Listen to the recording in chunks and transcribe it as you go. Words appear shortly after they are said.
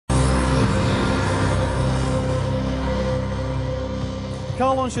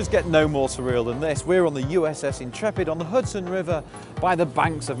Car launches get no more surreal than this. We're on the USS Intrepid on the Hudson River by the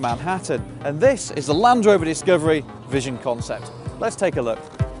banks of Manhattan, and this is the Land Rover Discovery Vision concept. Let's take a look.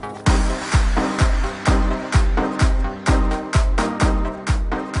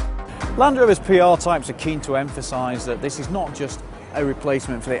 Land Rover's PR types are keen to emphasise that this is not just a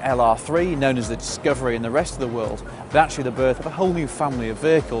replacement for the LR3, known as the Discovery in the rest of the world, but actually the birth of a whole new family of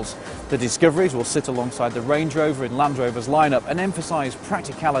vehicles. The Discoveries will sit alongside the Range Rover in Land Rover's lineup and emphasise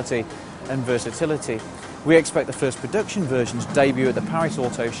practicality and versatility. We expect the first production versions to debut at the Paris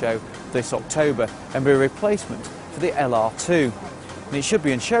Auto Show this October and be a replacement for the LR2. And it should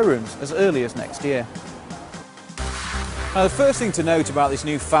be in showrooms as early as next year. Now, the first thing to note about this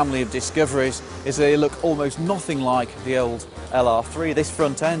new family of Discoveries is they look almost nothing like the old LR3. This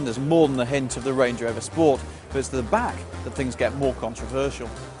front end has more than a hint of the Range Rover Sport, but it's the back that things get more controversial.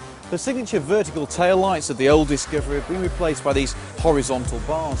 The signature vertical taillights of the old Discovery have been replaced by these horizontal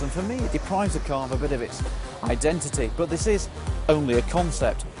bars, and for me it deprives the car of a bit of its identity. But this is only a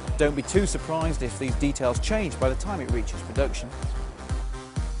concept. Don't be too surprised if these details change by the time it reaches production.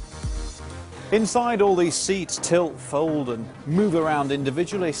 Inside, all these seats tilt, fold and move around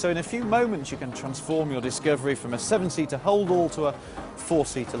individually, so in a few moments you can transform your Discovery from a 7-seater holdall to a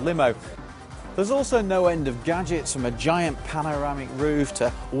 4-seater limo. There's also no end of gadgets, from a giant panoramic roof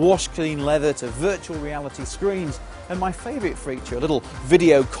to wash-clean leather to virtual reality screens, and my favourite feature, a little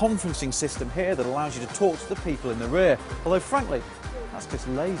video conferencing system here that allows you to talk to the people in the rear, although frankly, that's just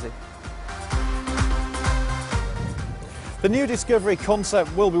lazy. The new Discovery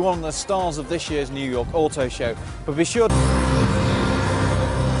concept will be one of the stars of this year's New York Auto Show, but be sure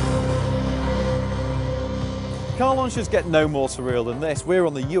car launches get no more surreal than this. We're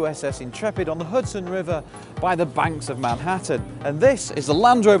on the USS Intrepid on the Hudson River by the banks of Manhattan, and this is the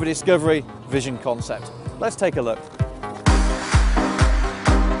Land Rover Discovery Vision concept. Let's take a look.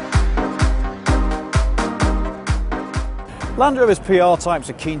 Land Rover's PR types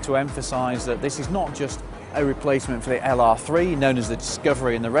are keen to emphasise that this is not just a replacement for the LR3, known as the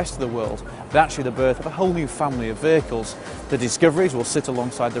Discovery in the rest of the world, but actually the birth of a whole new family of vehicles. The Discoveries will sit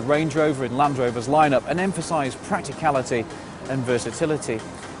alongside the Range Rover in Land Rover's lineup and emphasise practicality and versatility.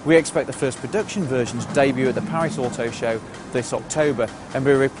 We expect the first production versions to debut at the Paris Auto Show this October and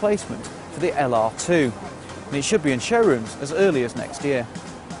be a replacement for the LR2. And it should be in showrooms as early as next year.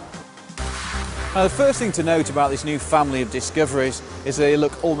 Now, the first thing to note about this new family of Discoveries is they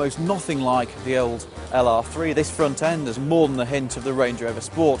look almost nothing like the old LR3. This front end has more than a hint of the Range Rover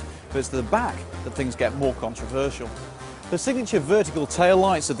Sport, but it's the back that things get more controversial. The signature vertical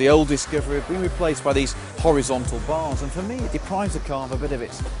taillights of the old Discovery have been replaced by these horizontal bars, and for me it deprives the car of a bit of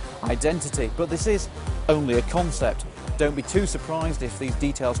its identity. But this is only a concept. Don't be too surprised if these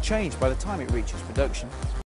details change by the time it reaches production.